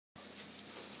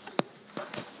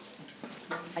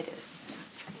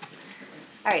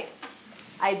All right,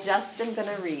 I just am going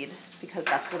to read because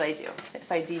that's what I do.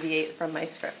 If I deviate from my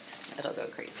script, it'll go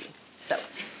crazy. So,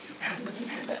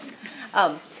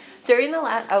 um,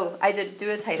 I did do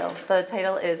a title. The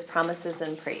title is Promises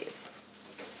and Praise.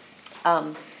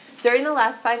 During the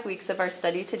last 5 weeks of our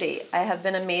study to date, I have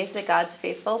been amazed at God's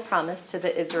faithful promise to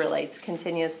the Israelites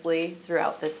continuously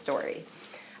throughout this story.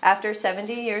 After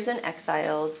 70 years in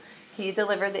exile, he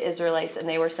delivered the Israelites and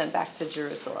they were sent back to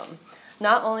Jerusalem.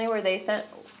 Not only were they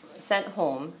sent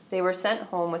home, they were sent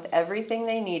home with everything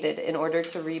they needed in order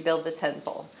to rebuild the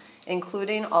temple,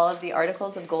 including all of the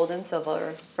articles of gold and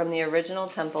silver from the original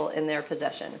temple in their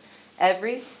possession.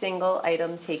 Every single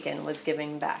item taken was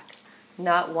given back.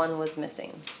 Not one was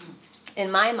missing.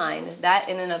 In my mind, that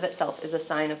in and of itself is a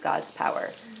sign of God's power.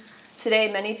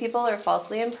 Today, many people are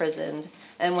falsely imprisoned,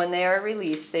 and when they are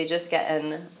released, they just get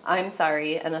an "I'm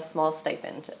sorry" and a small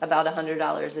stipend, about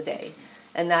 $100 a day,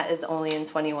 and that is only in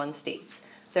 21 states.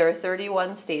 There are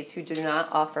 31 states who do not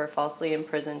offer falsely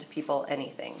imprisoned people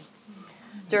anything.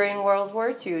 During World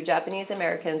War II, Japanese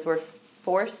Americans were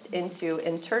forced into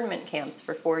internment camps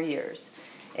for 4 years.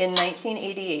 In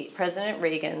 1988, President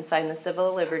Reagan signed the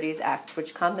Civil Liberties Act,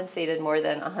 which compensated more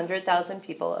than 100,000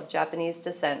 people of Japanese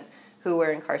descent who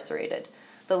were incarcerated.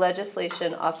 The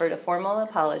legislation offered a formal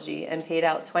apology and paid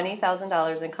out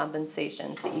 $20,000 in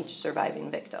compensation to each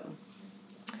surviving victim.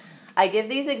 I give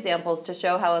these examples to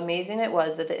show how amazing it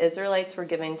was that the Israelites were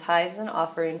giving tithes and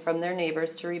offering from their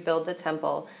neighbors to rebuild the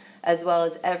temple, as well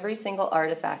as every single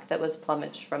artifact that was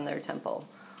plumaged from their temple.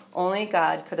 Only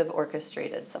God could have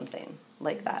orchestrated something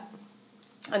like that.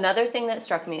 Another thing that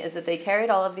struck me is that they carried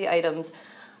all of the items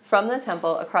from the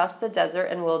temple across the desert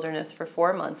and wilderness for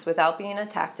 4 months without being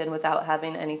attacked and without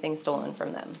having anything stolen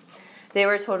from them. They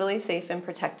were totally safe and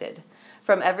protected.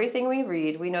 From everything we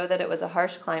read, we know that it was a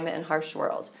harsh climate and harsh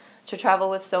world. To travel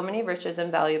with so many riches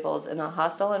and valuables in a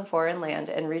hostile and foreign land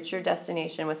and reach your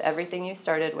destination with everything you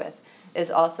started with is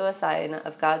also a sign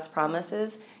of God's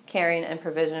promises, caring, and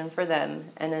provision for them,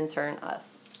 and in turn us.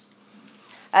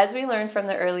 As we learned from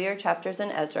the earlier chapters in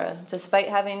Ezra, despite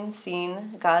having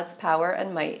seen God's power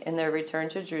and might in their return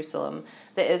to Jerusalem,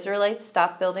 the Israelites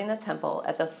stopped building the temple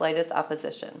at the slightest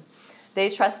opposition. They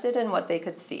trusted in what they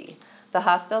could see, the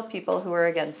hostile people who were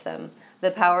against them,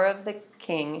 the power of the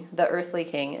king, the earthly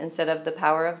king, instead of the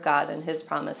power of God and his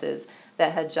promises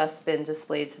that had just been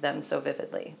displayed to them so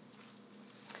vividly.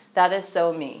 That is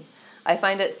so me. I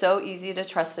find it so easy to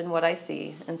trust in what I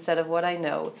see instead of what I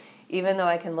know, even though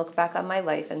I can look back on my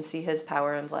life and see his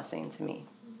power and blessing to me.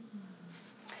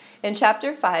 In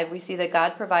chapter 5, we see that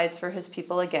God provides for his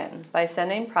people again by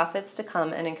sending prophets to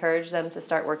come and encourage them to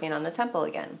start working on the temple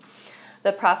again.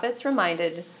 The prophets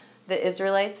reminded the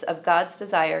Israelites of God's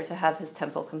desire to have his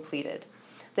temple completed.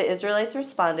 The Israelites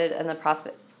responded to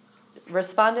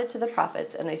the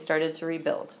prophets, and they started to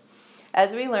rebuild.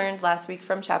 As we learned last week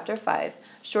from chapter 5,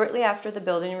 shortly after the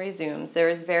building resumes, there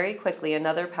is very quickly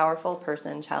another powerful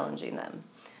person challenging them.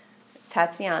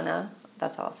 Tatiana,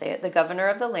 that's how I'll say it, the governor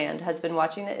of the land, has been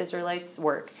watching the Israelites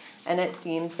work, and it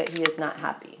seems that he is not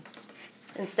happy.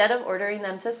 Instead of ordering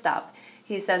them to stop,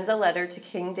 he sends a letter to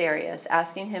King Darius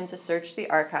asking him to search the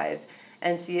archives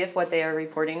and see if what they are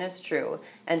reporting is true,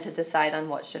 and to decide on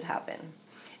what should happen.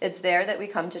 It's there that we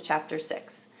come to chapter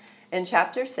 6. In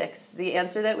chapter 6, the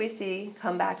answer that we see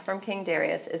come back from King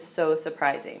Darius is so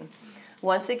surprising.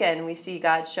 Once again, we see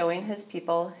God showing his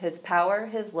people his power,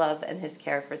 his love, and his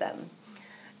care for them.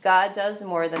 God does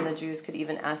more than the Jews could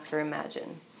even ask or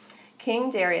imagine. King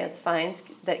Darius finds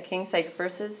that King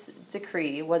Cyrus's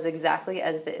decree was exactly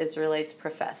as the Israelites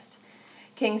professed.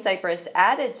 King Darius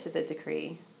added to the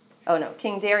decree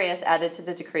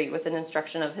with an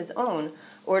instruction of his own,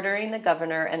 ordering the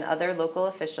governor and other local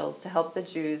officials to help the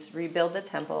Jews rebuild the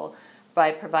temple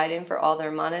by providing for all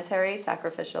their monetary,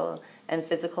 sacrificial, and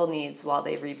physical needs while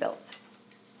they rebuilt.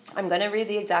 I'm going to read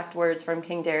the exact words from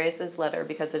King Darius's letter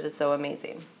because it is so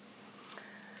amazing.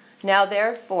 Now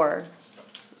therefore,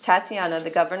 Tatiana,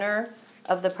 the governor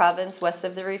of the province west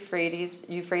of the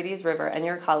Euphrates River, and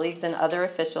your colleagues and other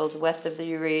officials west of the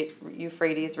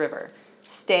Euphrates River,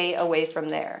 stay away from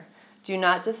there. Do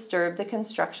not disturb the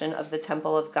construction of the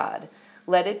temple of God.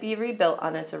 Let it be rebuilt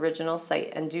on its original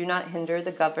site, and do not hinder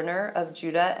the governor of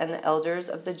Judah and the elders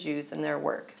of the Jews in their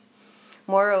work.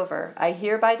 Moreover, I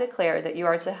hereby declare that you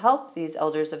are to help these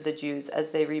elders of the Jews as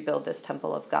they rebuild this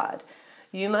temple of God.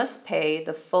 You must pay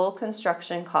the full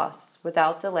construction costs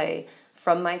without delay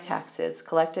from my taxes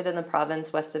collected in the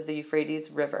province west of the Euphrates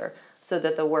River, so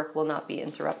that the work will not be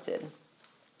interrupted.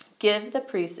 Give the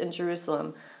priests in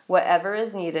Jerusalem whatever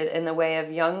is needed in the way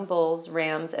of young bulls,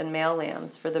 rams, and male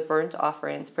lambs for the burnt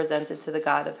offerings presented to the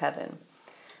God of heaven.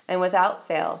 and without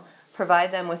fail,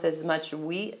 provide them with as much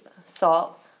wheat,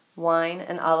 salt, wine,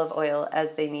 and olive oil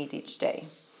as they need each day.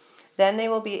 Then they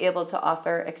will be able to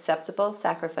offer acceptable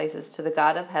sacrifices to the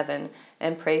God of heaven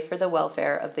and pray for the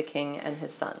welfare of the king and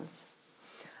his sons.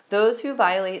 Those who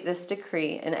violate this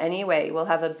decree in any way will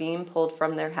have a beam pulled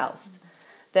from their house.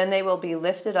 Then they will be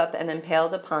lifted up and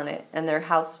impaled upon it, and their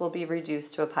house will be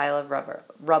reduced to a pile of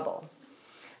rubble.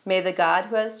 May the God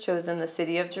who has chosen the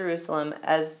city of Jerusalem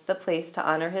as the place to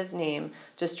honor his name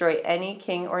destroy any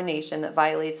king or nation that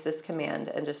violates this command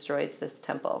and destroys this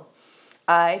temple.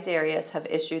 I, Darius, have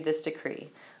issued this decree.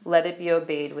 Let it be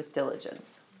obeyed with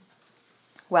diligence.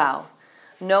 Wow,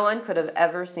 no one could have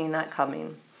ever seen that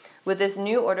coming. With this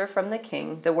new order from the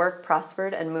king, the work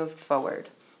prospered and moved forward.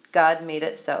 God made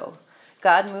it so.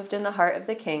 God moved in the heart of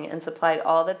the king and supplied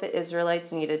all that the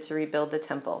Israelites needed to rebuild the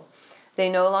temple. They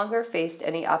no longer faced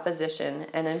any opposition,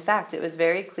 and in fact, it was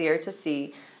very clear to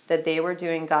see that they were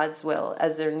doing God's will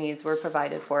as their needs were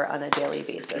provided for on a daily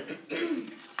basis.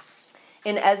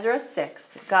 In Ezra 6,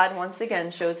 God once again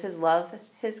shows his love,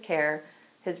 his care,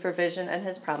 his provision, and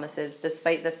his promises,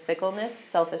 despite the fickleness,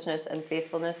 selfishness, and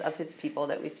faithfulness of his people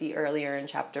that we see earlier in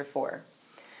chapter 4.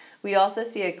 We also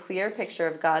see a clear picture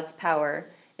of God's power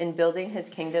in building his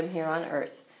kingdom here on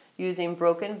earth, using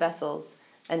broken vessels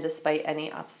and despite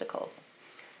any obstacles.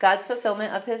 God's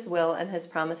fulfillment of his will and his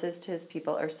promises to his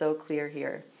people are so clear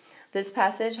here. This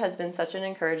passage has been such an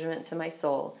encouragement to my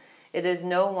soul. It is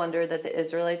no wonder that the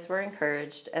Israelites were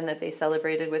encouraged and that they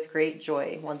celebrated with great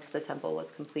joy once the temple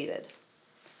was completed.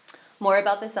 More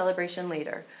about the celebration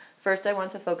later. First, I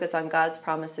want to focus on God's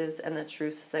promises and the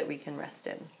truths that we can rest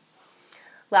in.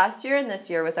 Last year and this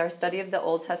year, with our study of the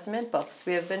Old Testament books,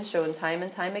 we have been shown time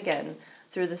and time again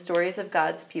through the stories of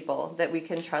God's people that we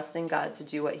can trust in God to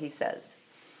do what he says.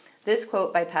 This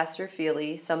quote by Pastor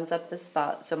Feely sums up this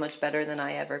thought so much better than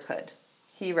I ever could.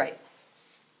 He writes,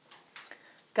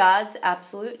 God's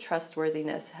absolute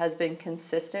trustworthiness has been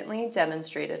consistently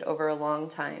demonstrated over a long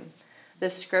time. The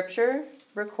scripture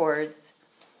record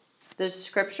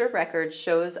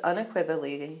shows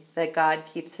unequivocally that God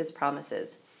keeps his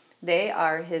promises. They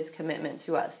are his commitment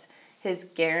to us, his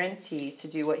guarantee to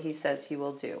do what he says he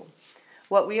will do.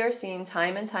 What we are seeing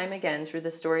time and time again through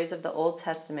the stories of the Old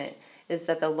Testament is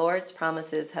that the Lord's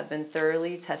promises have been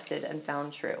thoroughly tested and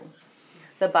found true.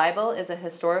 The Bible is a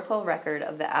historical record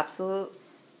of the absolute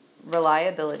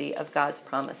reliability of God's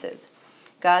promises.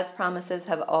 God's promises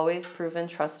have always proven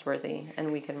trustworthy,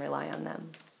 and we can rely on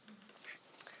them.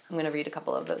 I'm going to read a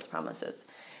couple of those promises.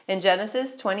 In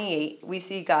Genesis 28, we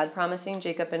see God promising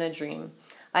Jacob in a dream,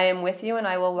 I am with you and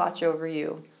I will watch over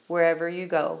you wherever you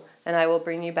go, and I will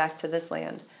bring you back to this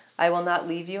land. I will not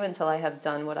leave you until I have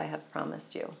done what I have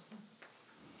promised you.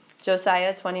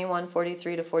 Josiah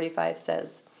 21:43-45 says,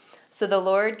 So the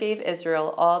Lord gave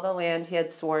Israel all the land he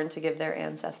had sworn to give their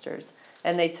ancestors,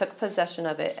 and they took possession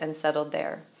of it and settled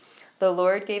there. The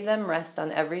Lord gave them rest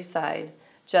on every side,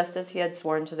 just as he had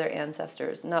sworn to their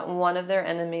ancestors. Not one of their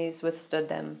enemies withstood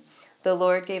them. The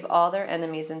Lord gave all their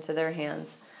enemies into their hands.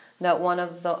 Not one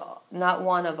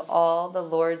of all the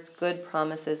Lord's good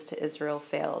promises to Israel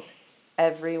failed.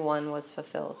 Every one was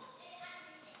fulfilled.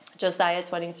 Josiah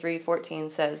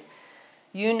 23:14 says,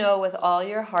 You know with all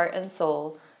your heart and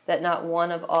soul that not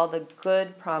one of all the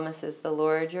good promises the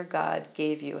Lord your God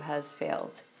gave you has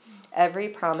failed. Every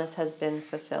promise has been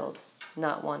fulfilled.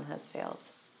 Not one has failed.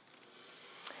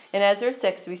 In Ezra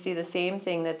 6, we see the same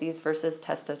thing that these verses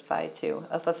testify to,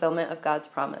 a fulfillment of God's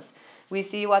promise. We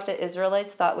see what the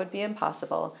Israelites thought would be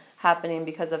impossible happening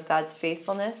because of God's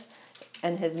faithfulness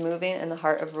and his moving in the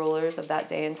heart of rulers of that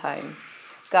day and time.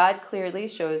 God clearly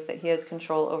shows that he has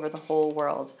control over the whole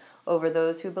world, over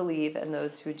those who believe and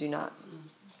those who do not.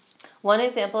 One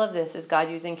example of this is God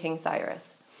using King Cyrus.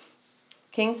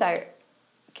 King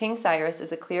Cyrus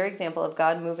is a clear example of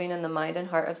God moving in the mind and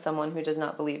heart of someone who does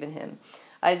not believe in him.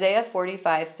 Isaiah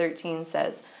 45:13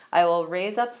 says, I will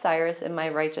raise up Cyrus in my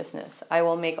righteousness. I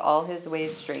will make all his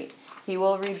ways straight. He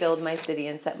will rebuild my city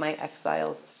and set my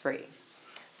exiles free.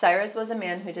 Cyrus was a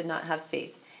man who did not have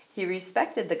faith. He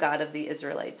respected the God of the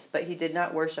Israelites, but he did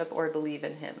not worship or believe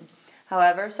in him.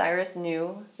 However, Cyrus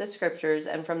knew the scriptures,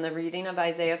 and from the reading of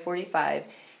Isaiah 45,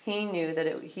 he knew that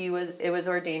it was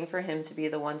ordained for him to be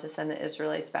the one to send the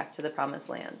Israelites back to the promised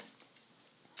land.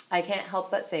 I can't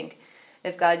help but think,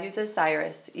 if God uses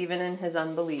Cyrus, even in his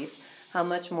unbelief, how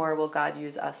much more will God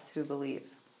use us who believe?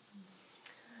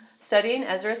 Studying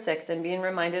Ezra 6 and being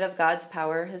reminded of God's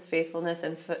power, his faithfulness,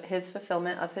 and his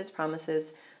fulfillment of his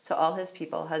promises to all his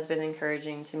people has been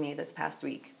encouraging to me this past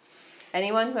week.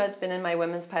 Anyone who has been in my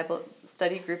women's Bible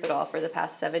study group at all for the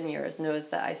past 7 years knows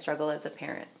that I struggle as a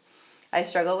parent. I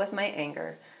struggle with my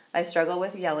anger. I struggle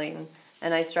with yelling,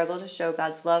 and I struggle to show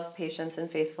God's love, patience, and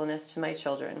faithfulness to my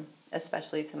children,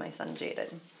 especially to my son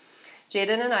Jaden.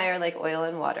 Jaden and I are like oil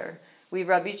and water. We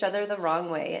rub each other the wrong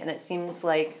way, and it seems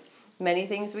like many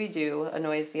things we do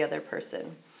annoys the other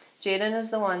person. Jaden is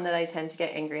the one that I tend to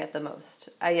get angry at the most.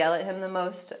 I yell at him the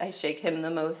most, I shake him the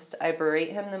most, I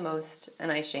berate him the most,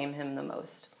 and I shame him the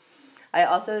most. I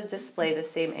also display the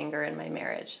same anger in my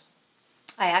marriage.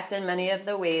 I act in many of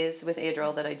the ways with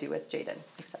Adriel that I do with Jaden,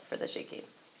 except for the shaking.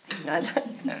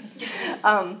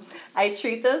 I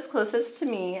treat those closest to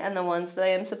me and the ones that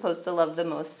I am supposed to love the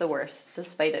most the worst,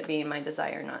 despite it being my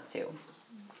desire not to.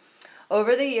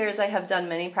 Over the years, I have done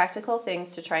many practical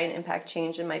things to try and impact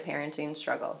change in my parenting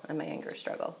struggle and my anger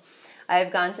struggle. I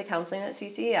have gone to counseling at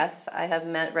CCEF. I have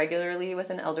met regularly with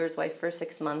an elder's wife for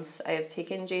 6 months. I have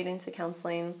taken Jaden to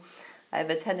counseling. I've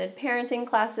attended parenting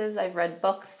classes. I've read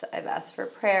books. I've asked for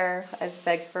prayer. I've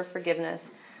begged for forgiveness.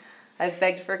 I've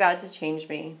begged for God to change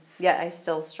me, yet I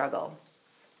still struggle.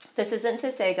 This isn't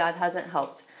to say God hasn't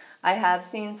helped. I have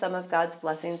seen some of God's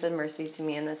blessings and mercy to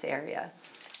me in this area.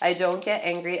 I don't get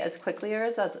angry as quickly or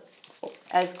as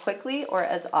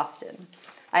often.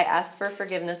 I ask for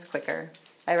forgiveness quicker.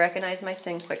 I recognize my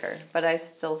sin quicker, but I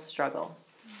still struggle.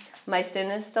 My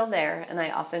sin is still there, and I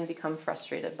often become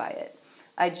frustrated by it.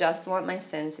 I just want my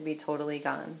sin to be totally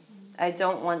gone. I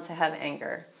don't want to have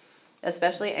anger,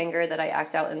 especially anger that I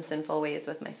act out in sinful ways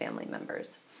with my family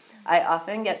members. I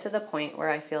often get to the point where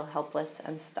I feel helpless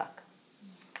and stuck.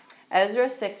 Ezra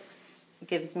 6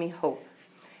 gives me hope.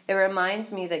 It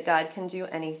reminds me that God can do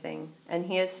anything, and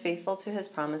he is faithful to his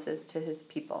promises to his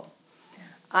people.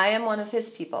 I am one of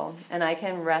his people, and I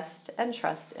can rest and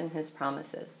trust in his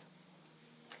promises.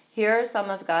 Here are some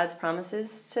of God's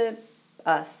promises to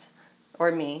us,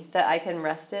 or me, that I can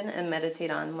rest in and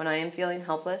meditate on when I am feeling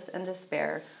helpless and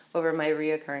despair over my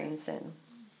reoccurring sin.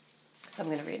 So I'm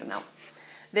going to read them out.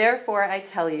 Therefore, I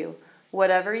tell you,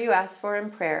 whatever you ask for in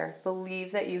prayer,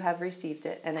 believe that you have received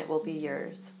it, and it will be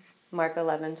yours. Mark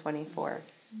 11:24.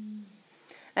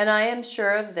 And I am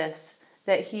sure of this,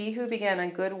 that he who began a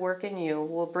good work in you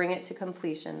will bring it to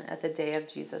completion at the day of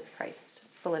Jesus Christ.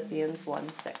 Philippians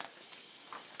 1:6.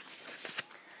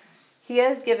 He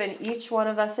has given each one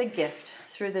of us a gift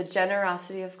through the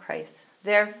generosity of Christ.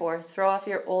 Therefore, throw off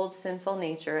your old sinful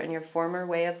nature and your former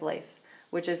way of life,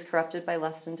 which is corrupted by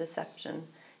lust and deception.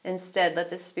 Instead, let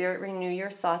the Spirit renew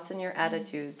your thoughts and your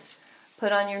attitudes.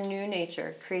 Put on your new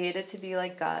nature, created to be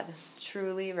like God,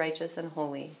 truly righteous and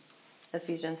holy.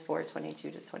 Ephesians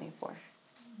 4:22-24.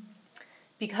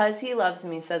 Because he loves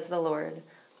me, says the Lord,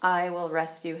 I will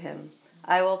rescue him.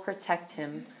 I will protect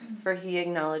him, for he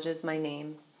acknowledges my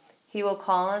name. He will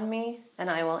call on me, and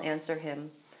I will answer him.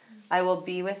 I will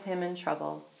be with him in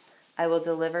trouble. I will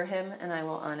deliver him, and I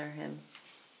will honor him.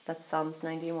 That's Psalms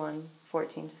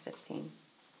 91:14-15.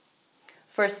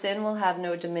 For sin will have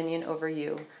no dominion over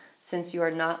you, since you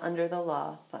are not under the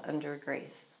law, but under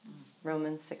grace.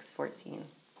 Romans 6:14.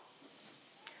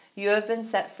 You have been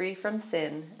set free from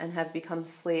sin and have become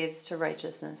slaves to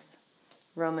righteousness.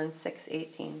 Romans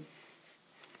 6:18.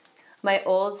 My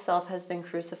old self has been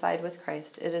crucified with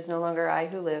Christ. It is no longer I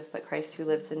who live, but Christ who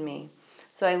lives in me.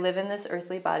 So I live in this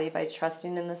earthly body by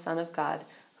trusting in the Son of God,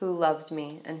 who loved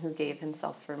me and who gave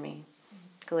himself for me.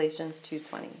 Galatians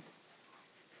 2:20.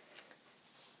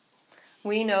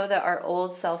 We know that our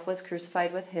old self was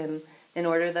crucified with him in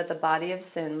order that the body of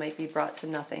sin might be brought to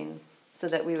nothing, so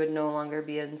that we would no longer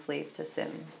be enslaved to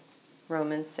sin.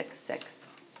 Romans 6:6.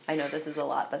 I know this is a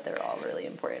lot, but they're all really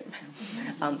important.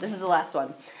 This is the last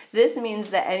one. This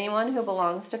means that anyone who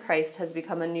belongs to Christ has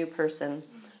become a new person.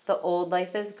 The old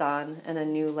life is gone, and a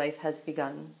new life has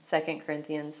begun. 2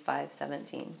 Corinthians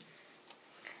 5:17.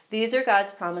 These are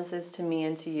God's promises to me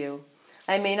and to you.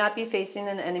 I may not be facing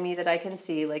an enemy that I can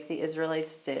see like the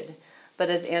Israelites did, but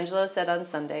as Angelo said on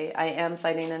Sunday, I am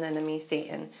fighting an enemy,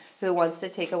 Satan, who wants to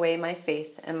take away my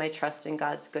faith and my trust in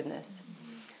God's goodness.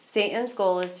 Satan's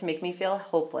goal is to make me feel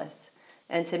hopeless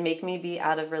and to make me be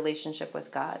out of relationship with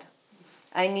God.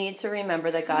 I need to remember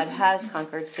that God has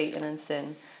conquered Satan and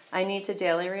sin. I need to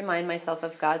daily remind myself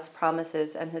of God's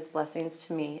promises and his blessings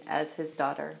to me as his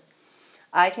daughter.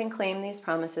 I can claim these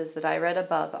promises that I read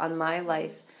above on my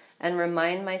life and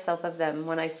remind myself of them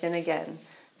when I sin again,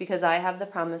 because I have the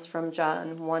promise from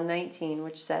John 1:19,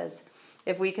 which says,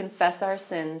 if we confess our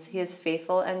sins, he is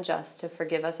faithful and just to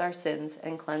forgive us our sins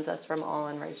and cleanse us from all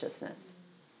unrighteousness.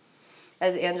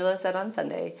 As Angelo said on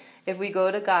Sunday, if we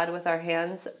go to God with our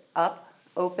hands up,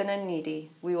 open and needy,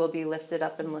 we will be lifted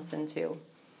up and listened to.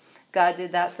 God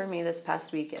did that for me this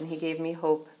past week, and he gave me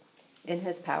hope in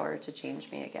his power to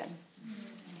change me again.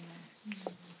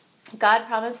 God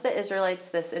promised the Israelites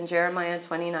this in Jeremiah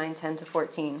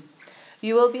 29:10-14.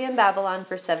 You will be in Babylon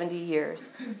for 70 years,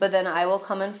 but then I will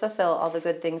come and fulfill all the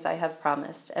good things I have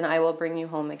promised, and I will bring you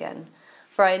home again.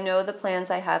 For I know the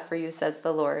plans I have for you, says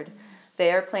the Lord.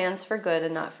 They are plans for good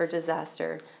and not for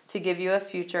disaster, to give you a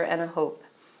future and a hope.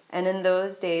 And in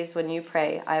those days when you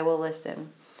pray, I will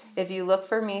listen. If you look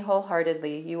for me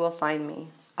wholeheartedly, you will find me.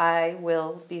 I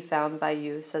will be found by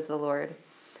you, says the Lord.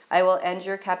 I will end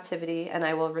your captivity, and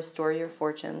I will restore your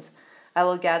fortunes. I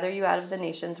will gather you out of the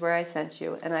nations where I sent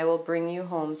you, and I will bring you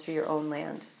home to your own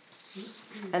land.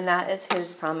 And that is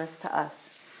his promise to us.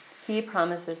 He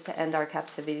promises to end our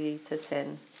captivity to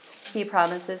sin. He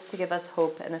promises to give us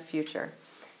hope and a future.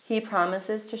 He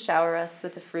promises to shower us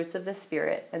with the fruits of the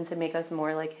Spirit and to make us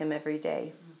more like him every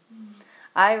day.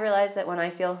 I realize that when I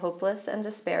feel hopeless and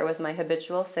despair with my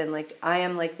habitual sin, I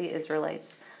am like the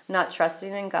Israelites, not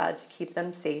trusting in God to keep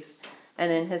them safe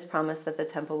and in his promise that the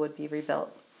temple would be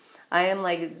rebuilt. I am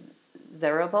like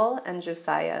Zerubbabel and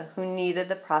Josiah, who needed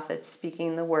the prophets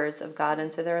speaking the words of God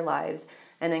into their lives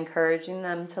and encouraging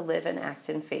them to live and act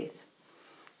in faith.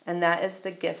 And that is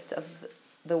the gift of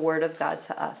the Word of God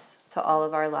to us, to all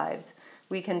of our lives.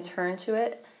 We can turn to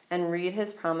it and read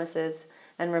his promises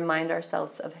and remind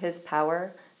ourselves of his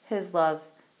power, his love,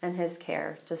 and his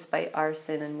care, despite our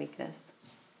sin and weakness.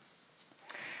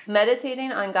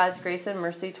 Meditating on God's grace and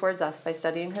mercy towards us by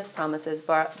studying his promises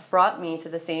brought me to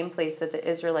the same place that the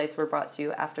Israelites were brought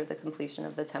to after the completion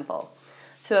of the temple,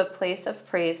 to a place of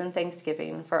praise and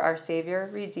thanksgiving for our Savior,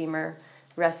 Redeemer,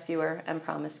 Rescuer, and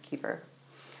Promise Keeper.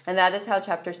 And that is how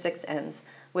chapter 6 ends,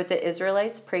 with the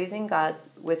Israelites praising God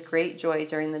with great joy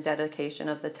during the dedication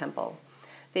of the temple.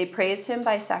 They praised him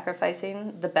by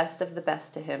sacrificing the best of the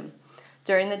best to him.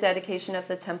 During the dedication of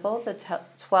the temple, the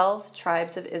 12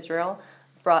 tribes of Israel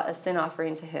brought a sin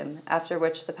offering to him, after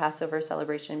which the Passover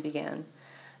celebration began.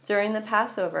 During the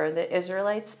Passover, the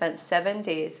Israelites spent 7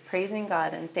 days praising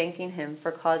God and thanking him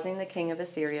for causing the king of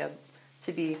Assyria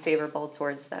to be favorable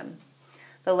towards them.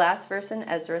 The last verse in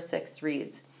Ezra 6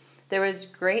 reads, "There was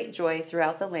great joy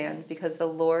throughout the land because the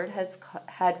Lord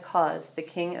had caused the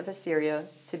king of Assyria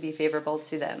to be favorable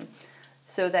to them,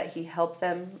 so that he helped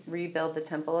them rebuild the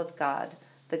temple of God,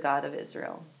 the God of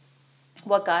Israel."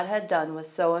 What God had done was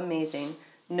so amazing,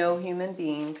 no human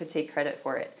being could take credit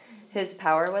for it. His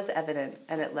power was evident,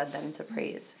 and it led them to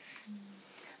praise.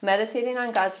 Meditating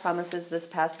on God's promises this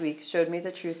past week showed me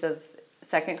the truth of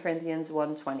 2 Corinthians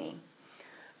 1:20.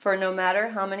 For no matter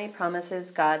how many promises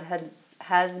God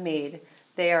has made,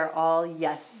 they are all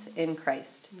yes in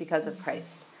Christ, because of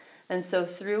Christ. And so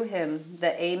through him,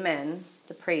 the amen,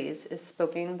 the praise, is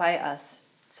spoken by us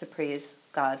to praise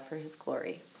God for his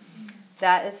glory.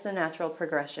 That is the natural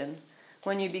progression.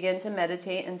 When you begin to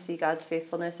meditate and see God's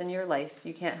faithfulness in your life,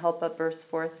 you can't help but burst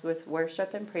forth with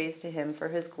worship and praise to him for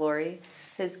his glory,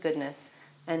 his goodness,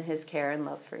 and his care and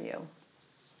love for you.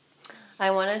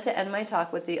 I wanted to end my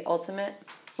talk with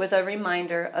a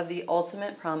reminder of the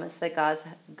ultimate promise that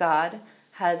God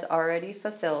has already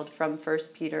fulfilled from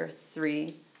 1 Peter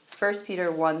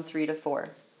 1, 3-4.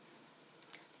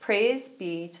 Praise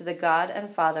be to the God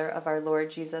and Father of our Lord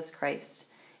Jesus Christ.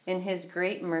 In his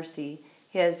great mercy,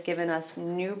 he has given us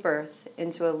new birth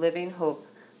into a living hope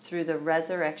through the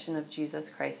resurrection of Jesus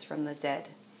Christ from the dead,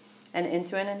 and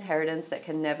into an inheritance that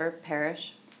can never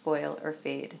perish, spoil, or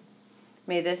fade.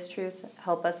 May this truth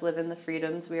help us live in the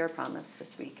freedoms we are promised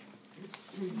this week.